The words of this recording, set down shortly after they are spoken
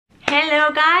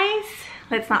So guys,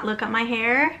 let's not look at my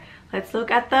hair. Let's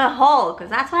look at the haul, because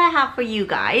that's what I have for you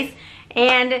guys.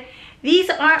 And these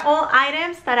are all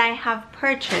items that I have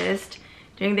purchased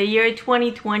during the year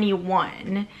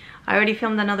 2021. I already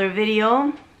filmed another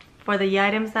video for the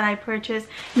items that I purchased.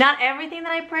 Not everything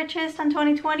that I purchased in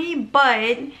 2020,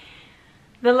 but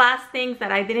the last things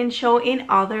that I didn't show in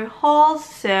other hauls.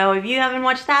 So if you haven't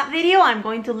watched that video, I'm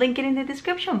going to link it in the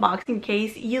description box in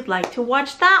case you'd like to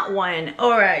watch that one.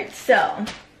 Alright, so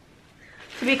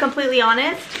to be completely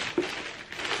honest,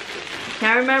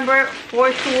 can't remember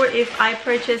for sure if I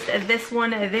purchased this one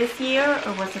this year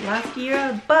or was it last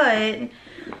year, but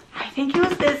I think it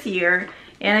was this year.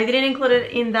 And I didn't include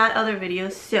it in that other video,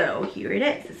 so here it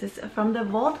is. This is from the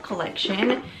Vault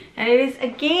collection, and it is a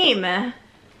game.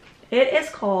 It is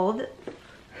called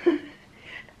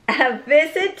A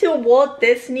Visit to Walt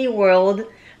Disney World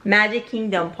Magic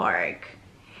Kingdom Park.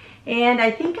 And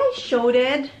I think I showed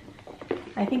it.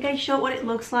 I think I showed what it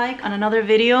looks like on another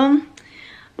video,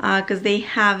 because they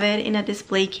have it in a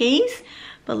display case.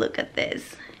 But look at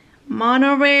this.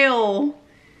 Monorail.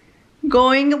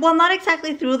 Going, well, not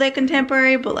exactly through the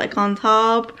Contemporary, but like on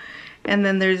top. And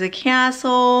then there's a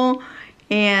castle.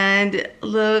 And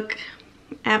look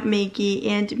at Mickey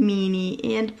and Minnie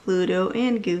and Pluto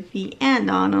and Goofy and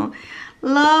Donald.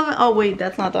 Love, oh wait,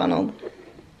 that's not Donald.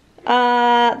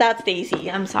 That's Daisy,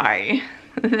 I'm sorry.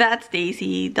 That's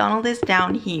Daisy. Donald is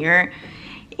down here.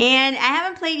 And I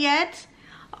haven't played yet.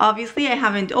 Obviously, I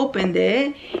haven't opened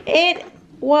it. It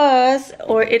was,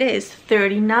 or it is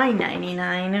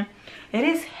 $39.99. It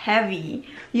is heavy.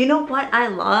 You know what I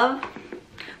love?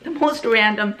 The most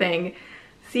random thing.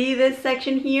 See this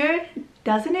section here?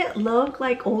 Doesn't it look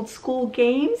like old school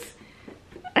games?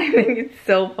 I think it's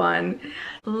so fun.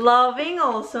 Loving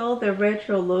also the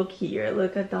retro look here.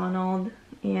 Look at Donald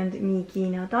and Mickey.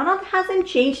 Now Donald hasn't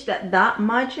changed that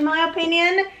much in my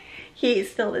opinion. He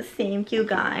is still the same cute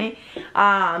guy.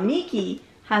 Mickey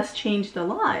has changed a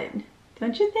lot,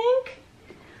 don't you think?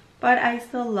 But I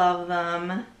still love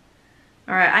them.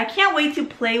 Alright, I can't wait to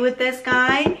play with this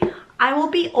guy. I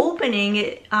will be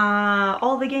opening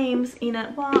all the games in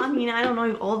a, well, I mean, I don't know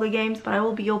if all the games, but I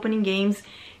will be opening games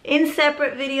in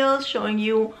separate videos showing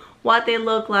you what they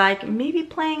look like, maybe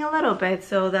playing a little bit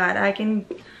so that I can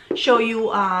show you,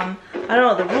 I don't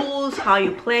know, the rules, how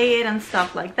you play it and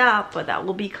stuff like that, but that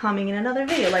will be coming in another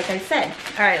video, like I said.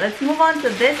 Alright, let's move on to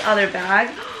this other bag.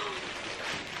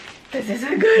 This is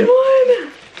a good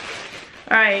one.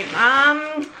 Alright,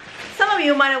 some of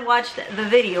you might have watched the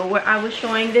video where I was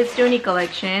showing this Journey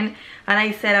collection and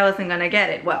I said I wasn't gonna get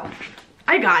it. Well,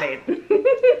 I got it.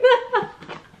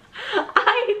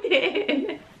 I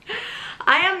did.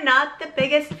 I am not the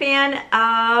biggest fan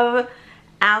of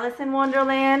Alice in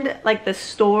Wonderland, like the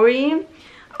story.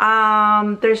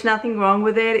 There's nothing wrong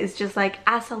with it. It's just like,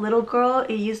 as a little girl,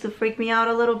 it used to freak me out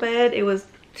a little bit. It was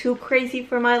too crazy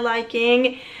for my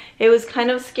liking. It was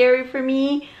kind of scary for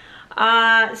me.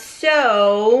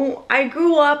 So I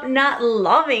grew up not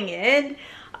loving it.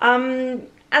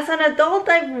 As an adult,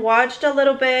 I've watched a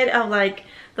little bit of like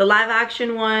the live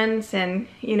action ones, and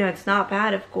you know, it's not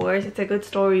bad, of course. It's a good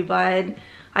story, but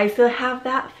I still have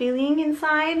that feeling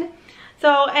inside.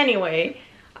 So anyway,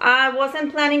 I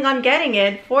wasn't planning on getting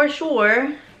it for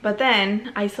sure, but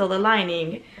then I saw the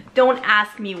lining. Don't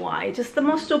ask me why, just the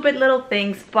most stupid little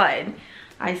things, but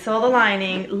I saw the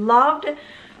lining, loved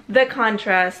the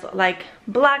contrast, like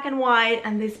black and white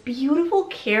and this beautiful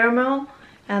caramel,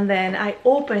 and then I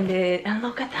opened it and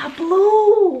look at that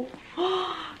blue.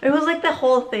 It was like the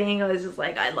whole thing. I was just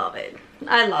like, I love it,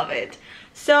 I love it.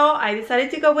 So I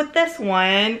decided to go with this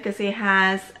one because it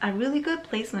has a really good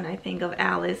placement, I think, of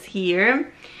Alice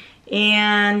here.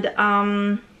 And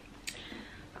I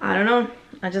don't know,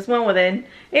 I just went with it.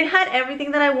 It had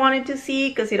everything that I wanted to see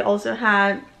because it also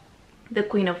had the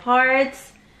Queen of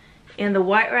Hearts and the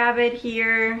White Rabbit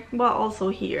here, well, also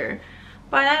here.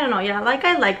 But I don't know, yeah, like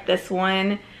I like this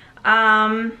one.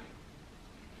 Mad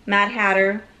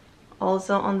Hatter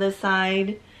also on this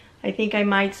side. I think I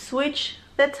might switch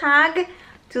the tag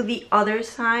to the other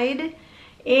side.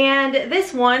 And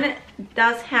this one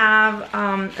does have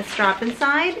a strap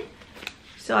inside,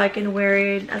 so I can wear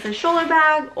it as a shoulder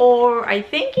bag, or I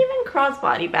think even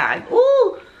crossbody bag.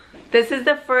 Ooh! This is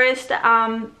the first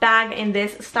bag in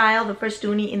this style, the first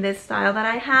Dooney in this style that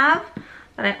I have,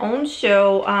 that I own.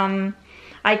 So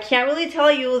I can't really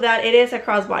tell you that it is a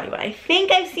crossbody, but I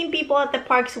think I've seen people at the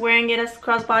parks wearing it as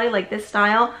crossbody, like this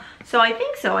style. So I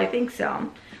think so, I think so.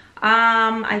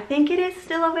 I think it is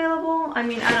still available. I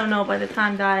mean, I don't know by the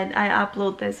time that I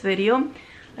upload this video.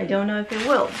 I don't know if it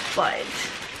will, but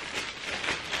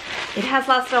it has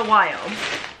lasted a while.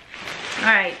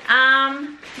 right,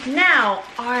 now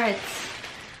art.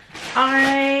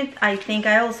 I think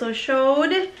I also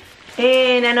showed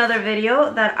in another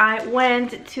video that I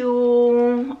went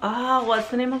to, what's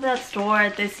the name of that store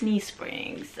at Disney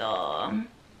Springs? I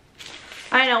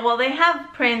know, well, they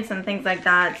have prints and things like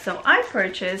that, so I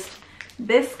purchased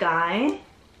this guy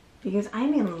because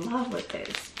I'm in love with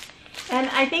this. And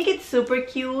I think it's super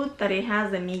cute that it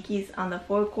has the Mickeys on the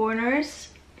four corners.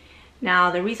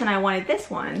 Now, the reason I wanted this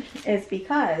one is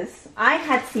because I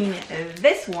had seen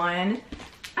this one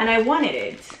and I wanted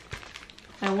it.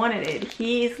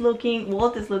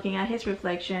 Walt is looking at his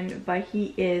reflection, but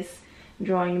he is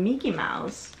drawing Mickey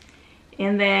Mouse.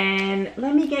 And then,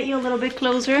 let me get you a little bit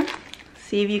closer.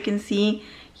 See if you can see.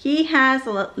 He has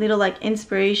a little like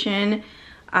inspiration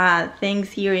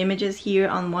things here, images here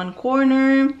on one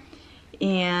corner.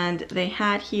 And the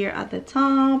hat here at the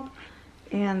top.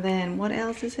 And then what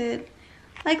else is it?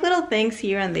 Like little things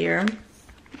here and there.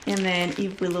 And then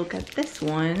if we look at this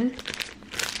one,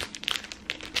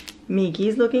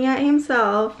 Mickey's looking at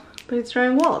himself, but it's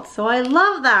drawing Walt. So I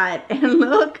love that. And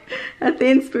look at the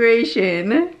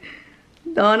inspiration.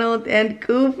 Donald and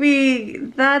Goofy.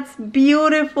 That's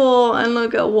beautiful. And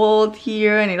look at Walt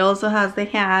here. And it also has the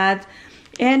hat.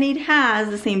 And it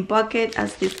has the same bucket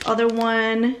as this other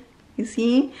one. You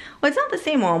see? Well, it's not the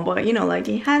same one, but you know, like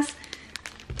it has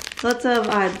lots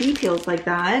of details like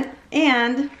that.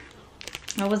 And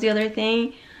what was the other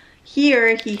thing?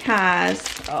 Here he has,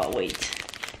 oh wait,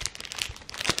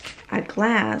 a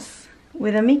glass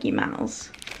with a Mickey Mouse.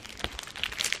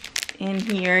 And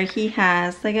here he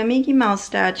has like a Mickey Mouse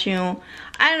statue.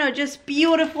 I don't know, just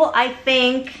beautiful, I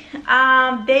think.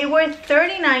 They were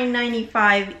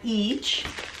 $39.95 each.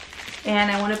 And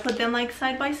I want to put them like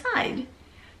side by side.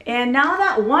 And now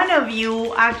that one of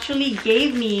you actually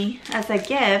gave me as a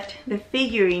gift the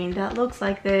figurine that looks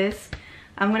like this,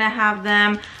 I'm gonna have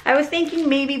them. I was thinking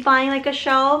maybe buying like a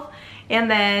shelf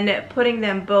and then putting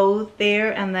them both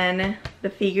there, and then the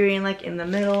figurine like in the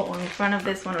middle or in front of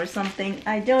this one or something.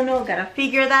 I don't know, gotta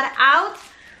figure that out,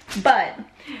 but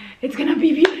it's gonna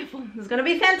be beautiful. It's gonna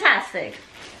be fantastic.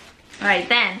 All right,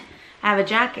 then I have a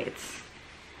jacket.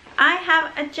 I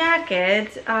have a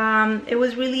jacket. It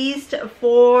was released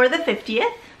for the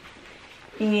 50th,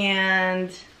 and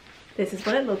this is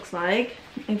what it looks like.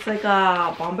 It's like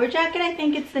a bomber jacket, I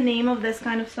think it's the name of this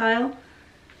kind of style.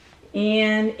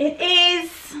 And it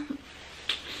is,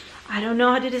 I don't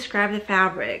know how to describe the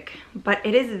fabric, but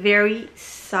it is very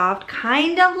soft,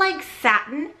 kind of like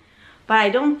satin, but I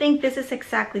don't think this is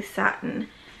exactly satin.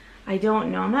 I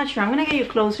don't know, I'm not sure. I'm gonna get you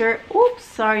closer. Oops,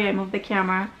 sorry, I moved the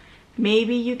camera.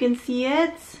 Maybe you can see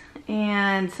it,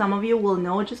 and some of you will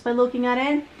know just by looking at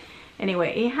it.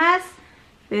 Anyway, it has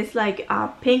this like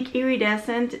pink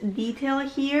iridescent detail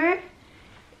here,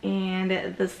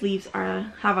 and the sleeves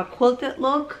have a quilted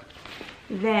look.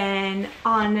 Then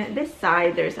on this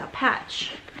side there's a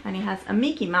patch, and it has a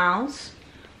Mickey Mouse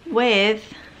with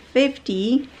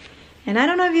 50, and I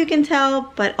don't know if you can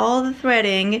tell, but all the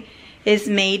threading is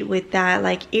made with that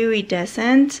like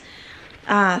iridescent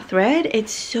thread.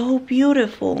 It's so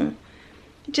beautiful.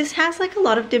 It just has like a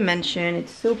lot of dimension.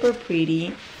 It's super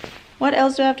pretty. What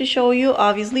else do I have to show you?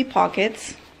 Obviously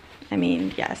pockets. I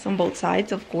mean, yes, on both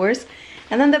sides, of course.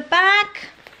 And then the back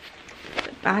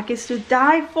is to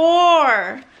die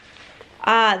for.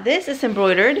 This is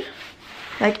embroidered.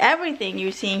 Like everything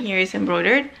you're seeing here is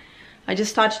embroidered. I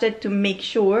just touched it to make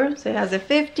sure. So it has a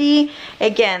 50.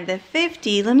 Again, the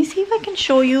 50, let me see if I can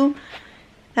show you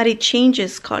that it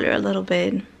changes color a little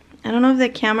bit. I don't know if the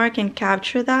camera can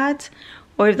capture that,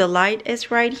 or if the light is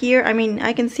right here. I mean,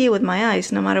 I can see it with my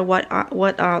eyes no matter what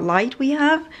light we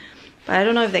have, but I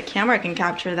don't know if the camera can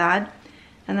capture that.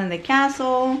 And then the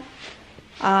castle,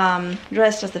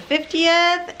 dressed as the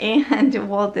 50th, and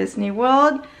Walt Disney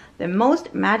World, the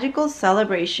most magical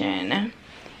celebration.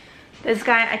 This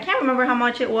guy, I can't remember how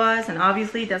much it was, and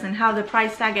obviously it doesn't have the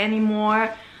price tag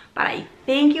anymore, but I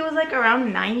think it was like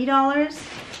around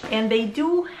 $90, and they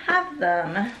do have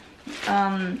them.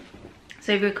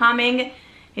 So if you're coming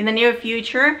in the near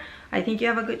future, I think you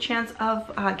have a good chance of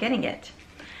getting it.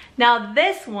 Now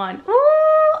this one,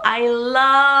 ooh, I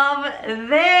love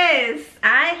this.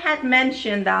 I had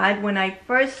mentioned that when I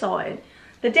first saw it.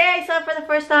 The day I saw it for the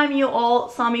first time, you all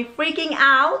saw me freaking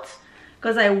out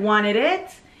because I wanted it.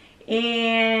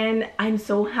 And I'm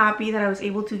so happy that I was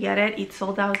able to get it. It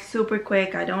sold out super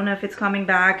quick. I don't know if it's coming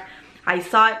back. I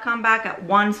saw it come back at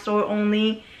one store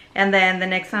only, and then the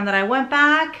next time that I went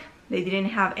back, they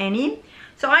didn't have any.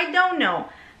 So I don't know.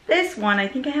 This one, I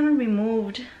think I haven't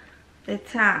removed the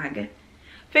tag.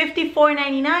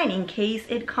 $54.99 in case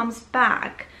it comes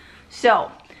back.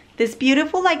 So this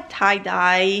beautiful like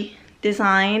tie-dye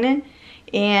design,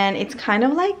 and it's kind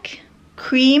of like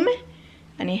cream,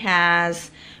 and it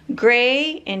has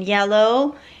gray and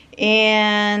yellow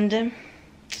and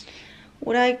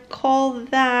what I call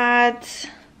that,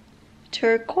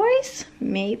 turquoise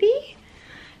maybe,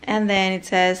 and then it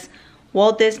says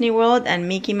Walt Disney World and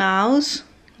Mickey Mouse,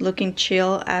 looking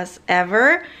chill as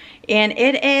ever, and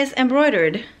it is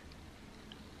embroidered.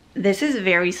 This is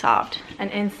very soft, and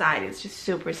inside it's just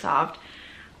super soft.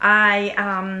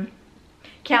 I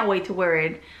can't wait to wear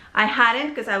it. I hadn't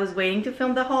because I was waiting to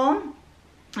film the haul,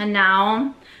 and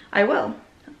now I will.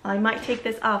 I might take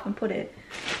this off and put it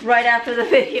right after the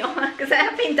video because I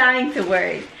have been dying to wear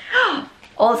it.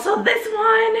 Also this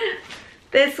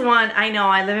one, I know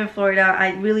I live in Florida,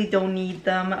 I really don't need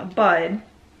them, but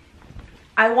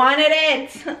I wanted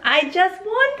it. I just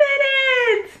wanted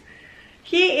it.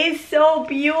 He is so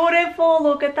beautiful.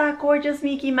 Look at that gorgeous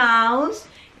Mickey Mouse,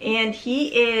 and he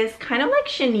is kind of like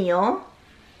chenille,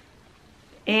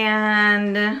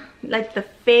 and like the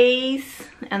face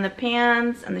and the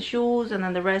pants and the shoes, and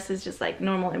then the rest is just like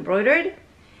normal embroidered.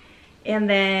 And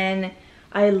then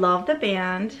I love the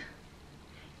band,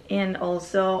 and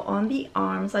also on the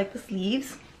arms, like the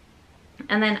sleeves.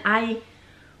 And then I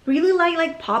really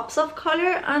like pops of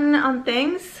color on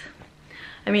things.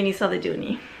 I mean, you saw the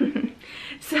Dooney.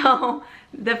 So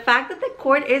the fact that the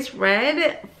cord is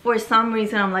red, for some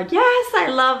reason I'm like, yes, I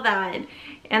love that.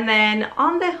 And then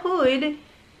on the hood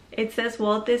it says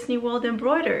Walt Disney World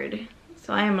embroidered,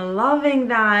 so I am loving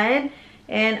that,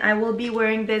 and I will be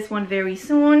wearing this one very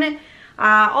soon.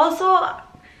 Also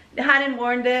hadn't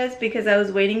worn this because I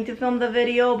was waiting to film the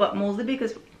video, but mostly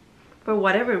because for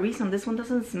whatever reason this one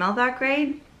doesn't smell that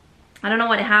great. I don't know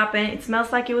what happened. It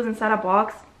smells like it was inside a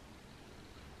box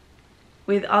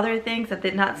with other things that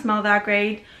did not smell that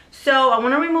great. So I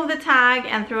want to remove the tag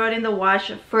and throw it in the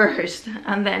wash first,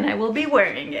 and then I will be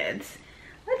wearing it.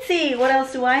 Let's see, what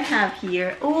else do I have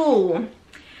here? Oh,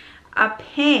 a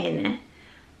pin.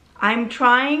 I'm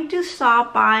trying to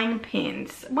stop buying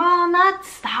pins. Well, not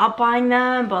stop buying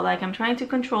them, but like I'm trying to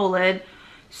control it.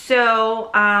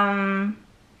 So I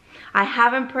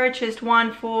haven't purchased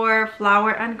one for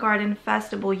Flower and Garden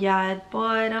Festival yet,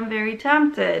 but I'm very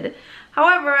tempted.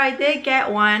 However, I did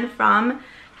get one from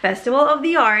Festival of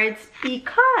the Arts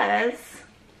because,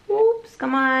 oops,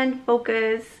 come on,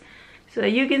 focus. So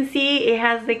you can see it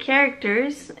has the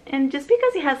characters, and just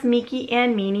because it has Mickey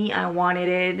and Minnie, I wanted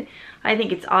it. I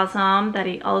think it's awesome that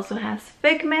it also has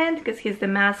Figment because he's the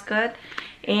mascot,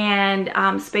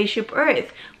 and Spaceship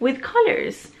Earth with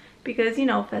colors because, you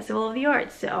know, Festival of the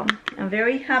Arts. So I'm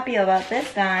very happy about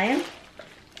this guy.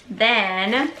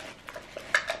 Then,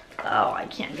 oh, I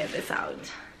can't get this out.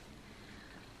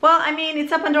 Well, I mean,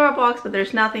 it's a Pandora box, but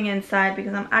there's nothing inside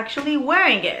because I'm actually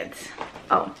wearing it.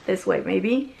 Oh, this way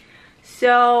maybe.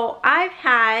 So I've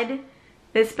had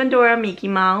this Pandora Mickey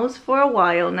Mouse for a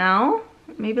while now,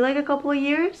 maybe like a couple of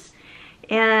years,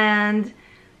 and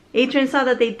it turns out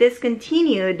that they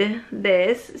discontinued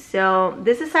this. So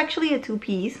this is actually a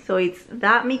two-piece, so it's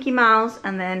that Mickey Mouse,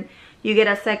 and then you get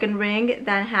a second ring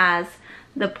that has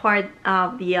the part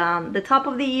of the top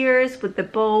of the ears with the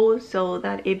bow, so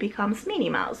that it becomes Minnie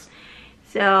Mouse.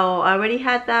 So I already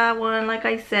had that one, like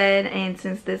I said, and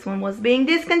since this one was being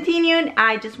discontinued,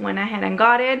 I just went ahead and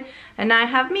got it, and I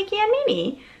have Mickey and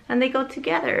Minnie, and they go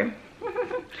together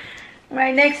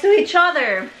right next to each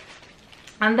other.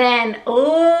 And then,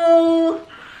 oh,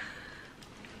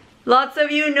 lots of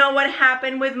you know what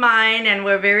happened with mine, and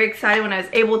we're very excited when I was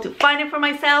able to find it for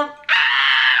myself.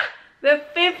 Ah! The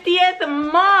 50th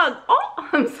mug. Oh,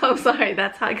 I'm so sorry.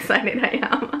 That's how excited I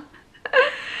am.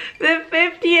 The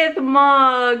 50th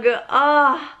mug.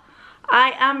 Oh,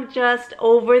 I am just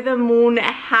over the moon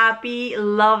happy,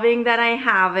 loving that I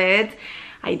have it.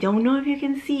 I don't know if you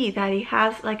can see that it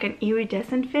has like an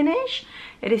iridescent finish.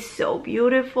 It is so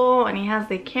beautiful, and it has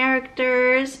the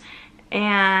characters,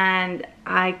 and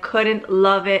I couldn't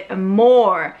love it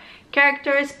more.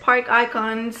 Characters, park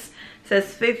icons,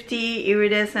 says 50,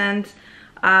 iridescent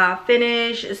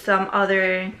finish, some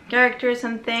other characters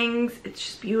and things. It's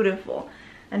just beautiful.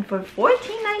 And for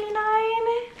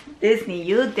 $14.99, Disney,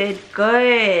 you did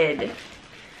good.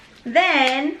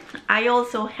 Then I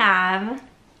also have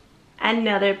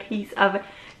another piece of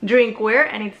drinkware,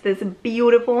 and it's this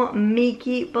beautiful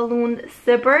Mickey balloon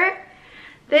sipper.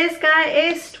 This guy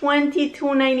is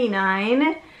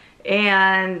 $22.99,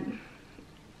 and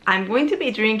I'm going to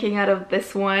be drinking out of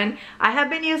this one. I have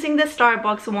been using the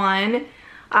Starbucks one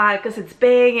because it's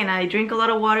big and I drink a lot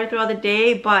of water throughout the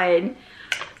day, but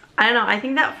I don't know, I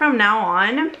think that from now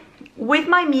on with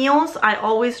my meals I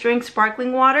always drink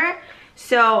sparkling water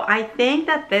So I think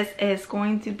that this is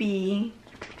going to be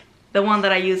the one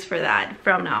that I use for that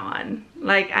from now on.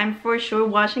 Like, I'm for sure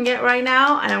washing it right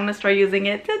now and I'm gonna start using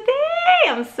it today.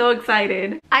 I'm so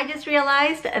excited. I just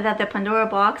realized that the Pandora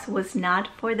box was not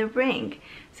for the ring.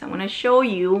 So I'm gonna show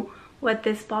you what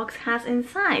this box has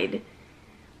inside.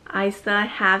 I still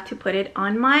have to put it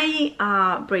on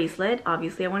my bracelet.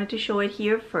 Obviously, I wanted to show it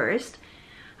here first.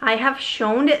 I have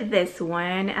shown this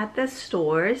one at the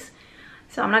stores,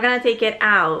 so I'm not gonna take it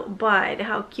out, but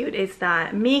how cute is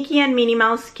that? Mickey and Minnie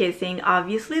Mouse kissing.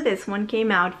 Obviously, this one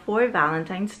came out for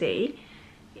Valentine's Day,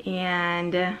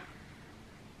 and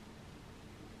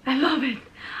I love it.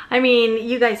 I mean,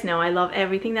 you guys know I love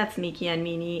everything that's Mickey and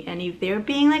Minnie, and if they're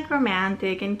being like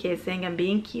romantic and kissing and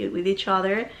being cute with each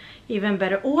other, even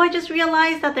better. Oh, I just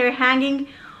realized that they're hanging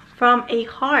from a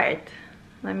heart.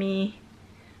 Let me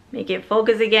make it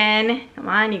focus again. Come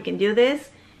on, you can do this.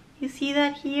 You see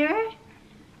that here?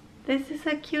 This is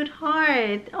a cute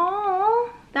heart.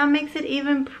 Oh, that makes it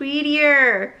even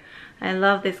prettier. I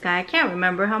love this guy. I can't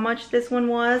remember how much this one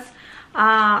was,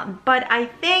 but I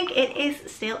think it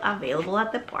is still available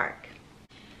at the park.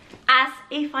 As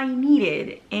if I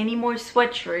needed any more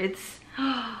sweatshirts,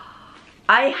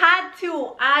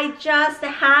 I just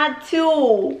had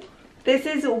to. This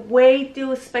is way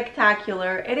too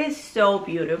spectacular. It is so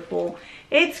beautiful.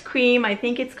 It's cream. I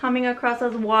think it's coming across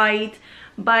as white,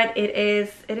 but it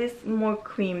is more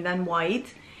cream than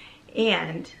white,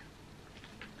 and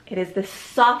it is the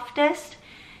softest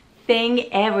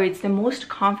thing ever. It's the most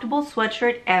comfortable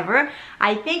sweatshirt ever.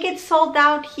 I think it's sold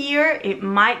out here. It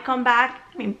might come back.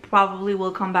 I mean, probably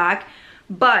will come back,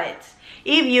 but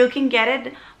if you can get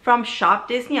it from Shop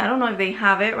Disney, I don't know if they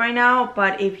have it right now,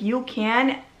 but if you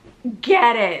can,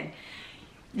 get it.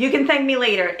 You can thank me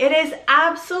later. It is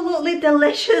absolutely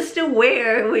delicious to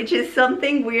wear, which is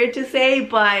something weird to say,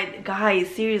 but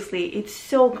guys, seriously, it's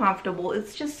so comfortable.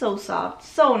 It's just so soft,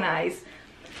 so nice.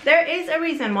 There is a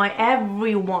reason why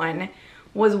everyone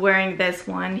was wearing this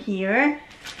one here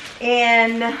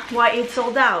and why it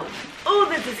sold out. Oh,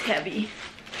 this is heavy.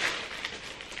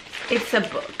 It's a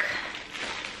book,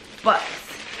 but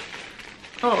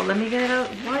oh, let me get it out.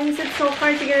 Why is it so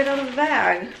hard to get it out of the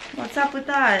bag? What's up with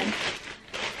that?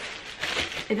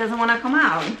 It doesn't want to come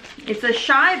out. It's a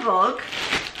shy book.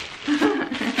 Come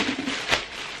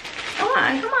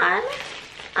on, come on.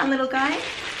 Come on, little guy. You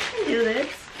can do this.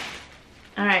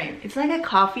 Alright, it's like a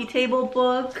coffee table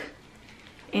book.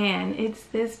 And it's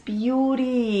this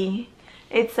beauty.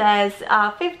 It says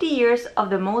 50 years of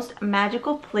the most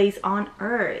magical place on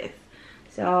earth.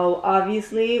 So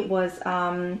obviously it was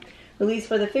released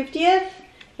for the 50th.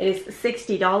 It is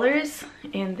 $60,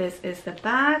 and this is the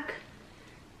back.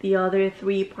 The other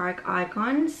 3 park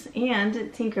icons and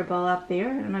Tinkerbell up there.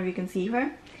 I don't know if you can see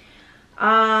her.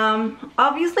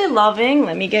 Obviously loving,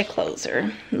 let me get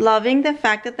closer. Loving the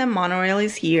fact that the monorail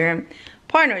is here.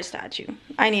 Partner statue.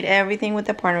 I need everything with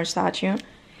the partner statue.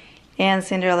 And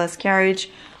Cinderella's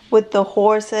carriage with the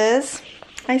horses.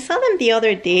 I saw them the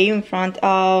other day in front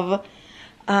of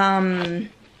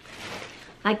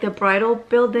like the bridal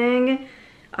building.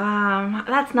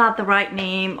 That's not the right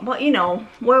name, but you know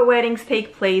where weddings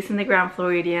take place in the Grand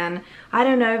Floridian. I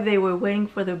don't know if they were waiting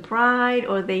for the bride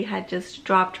or they had just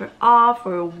dropped her off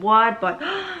or what, but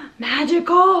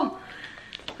magical.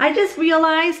 I just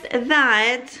realized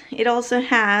that it also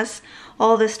has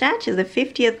all the statues, the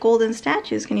 50th golden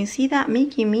statues. Can you see that?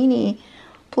 Mickey, Minnie,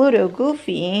 Pluto,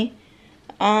 Goofy,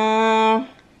 Donald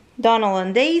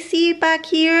and Daisy back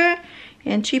here,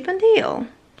 and Chip and Dale.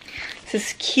 This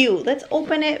is cute. Let's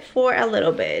open it for a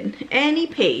little bit. Any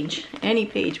page, any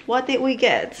page. What did we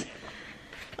get?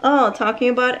 Oh, talking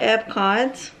about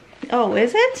Epcot. Oh,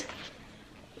 is it?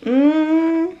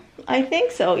 I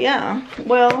think so, yeah.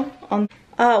 Well,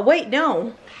 wait,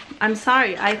 no. I'm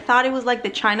sorry. I thought it was like the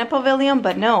China Pavilion,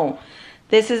 but no.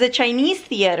 This is a Chinese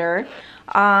theater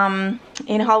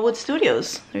in Hollywood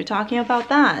Studios. They're talking about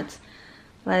that.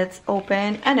 Let's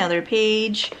open another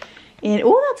page. And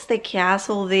oh, that's the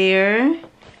castle there.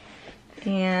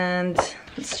 And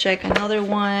let's check another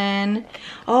one.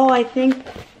 Oh, I think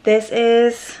this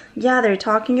is, yeah, they're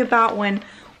talking about when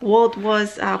Walt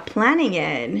was planning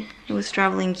it. He was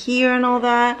traveling here and all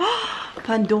that.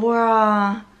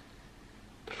 Pandora.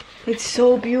 It's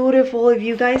so beautiful. If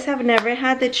you guys have never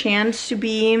had the chance to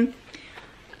be in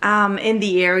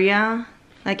the area,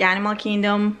 like Animal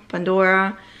Kingdom,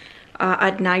 Pandora,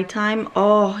 at nighttime,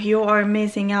 oh, you are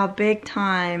missing out big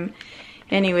time.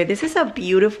 Anyway, this is a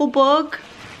beautiful book.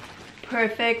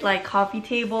 Perfect, like coffee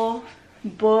table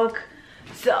book.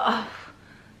 So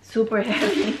super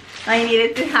heavy. I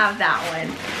needed to have that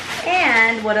one.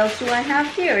 And what else do I have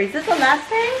here? Is this the last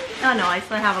thing? Oh no, I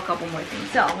still have a couple more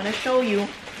things. So I'm gonna show you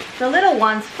the little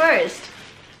ones first.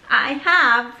 I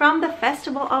have from the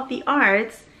Festival of the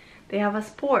Arts, they have a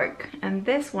spork, and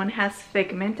this one has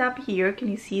figment up here. Can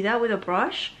you see that with a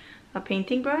brush, a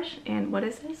painting brush? And what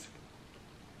is this?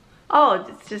 Oh,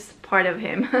 it's just part of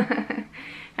him.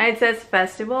 And it says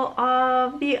Festival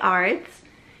of the Arts,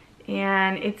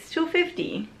 and it's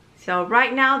 $2.50. So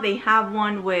right now they have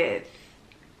one with,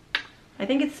 I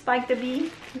think it's Spike the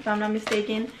Bee, if I'm not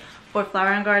mistaken, for Flower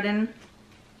and Garden.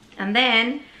 And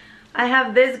then I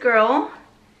have this girl,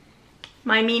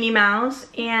 my Minnie Mouse,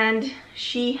 and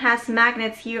she has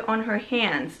magnets here on her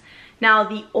hands. Now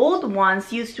the old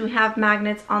ones used to have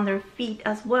magnets on their feet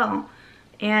as well,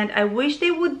 and I wish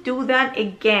they would do that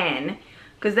again,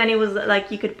 because then it was like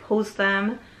you could post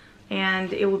them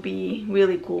and it would be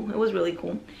really cool. It was really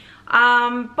cool.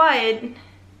 But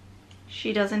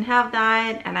she doesn't have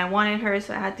that, and I wanted her,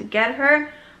 so I had to get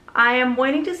her. I am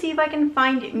waiting to see if I can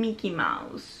find Mickey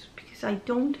Mouse, because I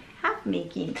don't have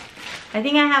Mickey. I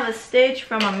think I have a Stitch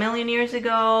from a million years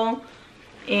ago,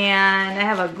 and I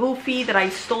have a Goofy that I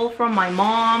stole from my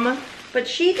mom, but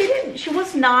she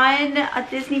was not a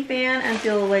Disney fan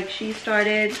until like she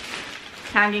started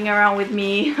hanging around with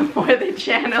me for the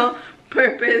channel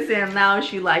purpose, and now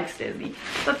she likes Disney.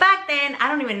 But back then, I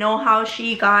don't even know how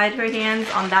she got her hands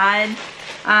on that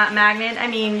magnet. I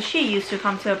mean, she used to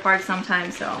come to a park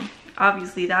sometimes, so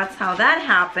obviously that's how that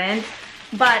happened.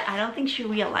 But I don't think she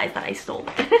realized that I stole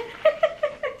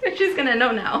it. She's gonna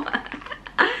know now.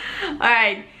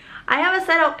 Alright, I have a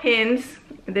set of pins.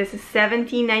 This is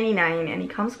 $17.99, and it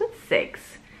comes with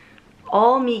 6.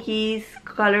 All Mickeys,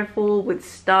 colorful with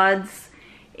studs.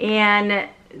 And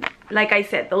like I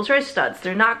said, those are studs.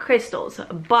 They're not crystals,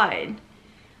 but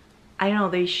I don't know,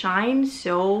 they shine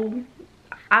so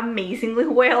amazingly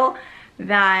well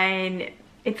that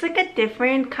it's like a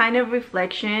different kind of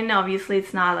reflection. Obviously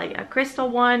it's not like a crystal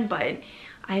one, but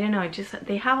I don't know,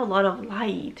 they have a lot of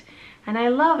light and I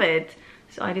love it.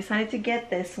 So I decided to get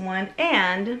this one,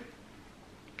 and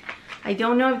I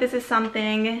don't know if this is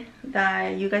something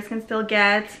that you guys can still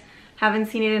get. Haven't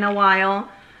seen it in a while,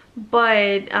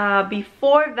 but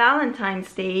before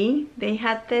Valentine's Day they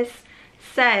had this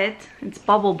set. It's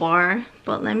bubble bar,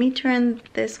 but let me turn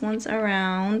this ones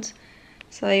around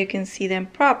so you can see them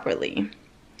properly.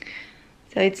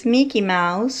 So it's Mickey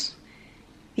Mouse.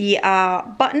 The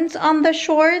buttons on the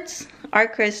shorts are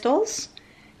crystals,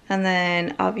 and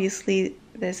then obviously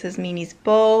this is Minnie's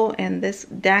bow, and this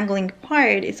dangling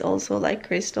part is also like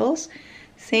crystals.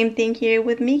 Same thing here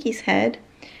with Mickey's head,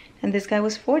 and this guy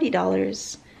was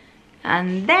 $40.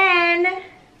 And then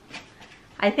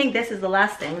I think this is the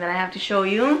last thing that I have to show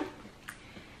you.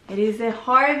 It is a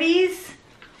Harvey's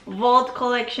Vault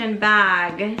Collection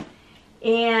bag,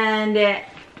 and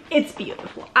it's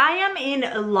beautiful. I am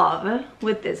in love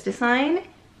with this design.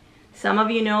 Some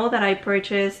of you know that I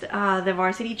purchased the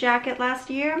varsity jacket last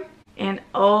year, and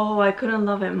oh, I couldn't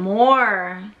love it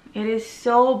more. It is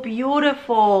so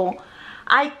beautiful.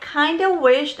 I kind of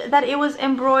wished that it was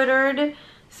embroidered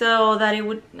so that it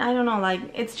would, I don't know, like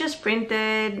it's just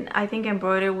printed. I think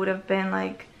embroidered would have been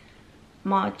like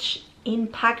much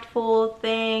impactful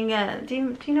thing. Do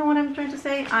you know what I'm trying to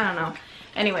say? I don't know.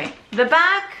 Anyway, the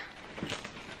back,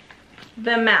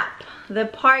 the map, the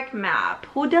park map.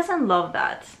 Who doesn't love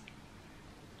that?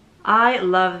 I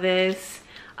love this.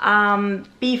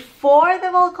 Before the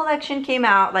Vault Collection came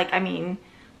out, like, I mean,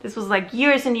 this was like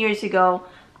years and years ago,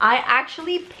 I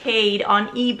actually paid on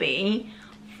eBay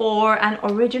for an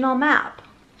original map.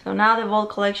 So now the Vault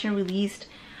Collection released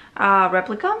a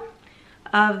replica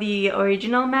of the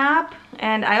original map,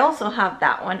 and I also have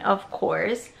that one, of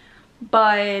course.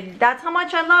 But that's how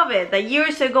much I love it. That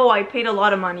years ago I paid a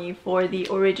lot of money for the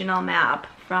original map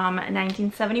from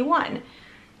 1971,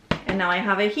 and now I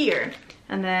have it here.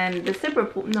 And then the zipper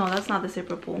pull, no, that's not the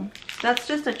zipper pull, that's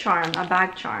just a charm, a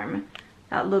bag charm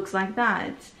that looks like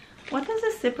that. What does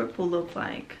a zipper pull look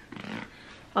like?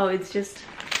 Oh, it's just,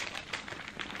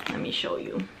 let me show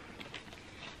you.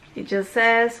 It just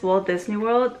says Walt Disney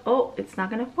World. Oh, it's not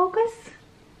gonna focus.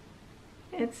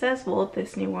 It says Walt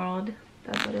Disney World.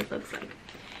 That's what it looks like.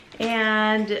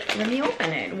 And let me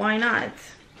open it, why not?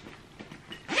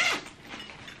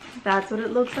 That's what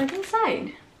it looks like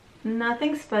inside.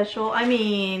 Nothing special. I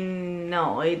mean,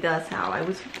 no, it does have,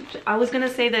 I was gonna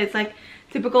say that it's like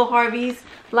typical Harvey's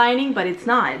lining, but it's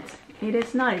not. It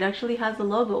is not. It actually has the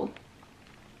logo.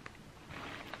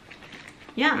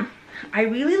 Yeah, I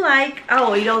really like,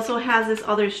 oh, it also has this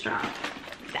other strap.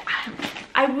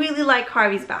 I really like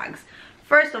Harvey's bags.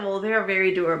 First of all, they are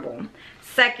very durable.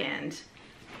 Second,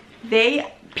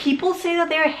 people say that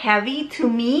they're heavy. To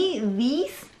me,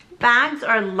 these bags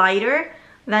are lighter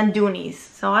than Doonies,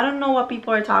 so I don't know what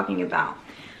people are talking about.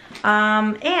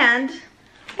 And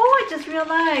oh, I just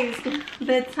realized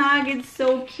the tag is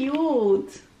so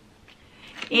cute.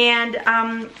 And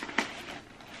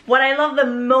what I love the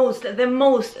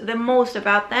most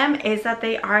about them is that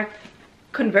they are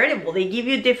convertible. They give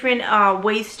you different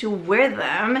ways to wear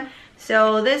them.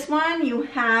 So this one, you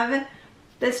have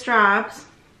the straps.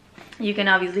 You can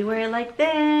obviously wear it like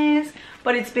this,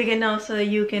 but it's big enough so that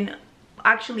you can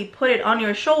actually put it on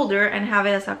your shoulder and have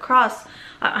it as a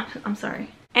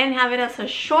and have it as a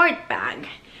short bag.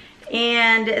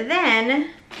 And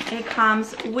then it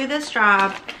comes with a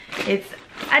strap. It's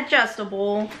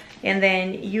adjustable, and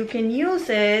then you can use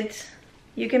it,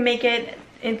 you can make it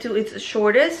into its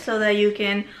shortest so that you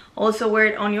can also wear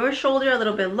it on your shoulder a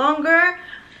little bit longer,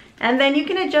 and then you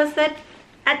can adjust it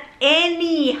at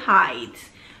any height.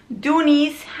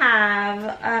 Doonies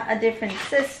have a different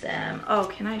system. Oh,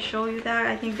 can I show you that?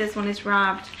 I think this one is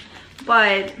wrapped,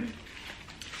 but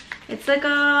it's like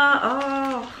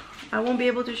I won't be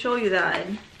able to show you that.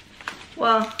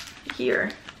 Well,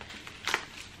 here.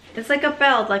 It's like a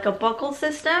belt, like a buckle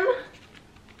system.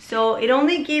 So it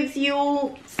only gives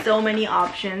you so many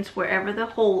options wherever the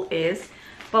hole is.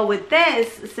 But with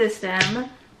this system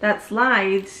that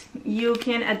slides, you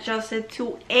can adjust it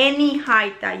to any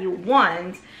height that you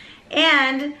want.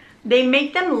 And they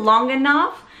make them long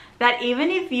enough that even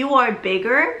if you are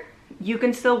bigger, you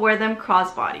can still wear them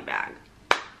crossbody bag.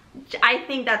 I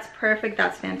think that's perfect,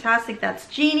 that's fantastic, that's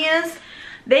genius.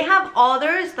 They have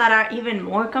others that are even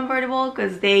more comfortable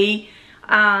because they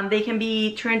can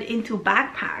be turned into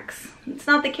backpacks. It's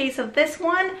not the case of this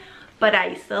one, but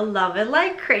I still love it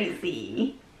like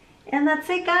crazy. And that's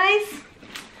it, guys.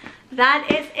 That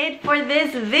is it for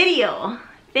this video.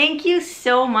 Thank you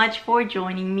so much for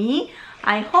joining me.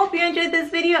 I hope you enjoyed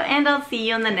this video, and I'll see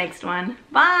you on the next one.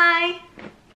 Bye!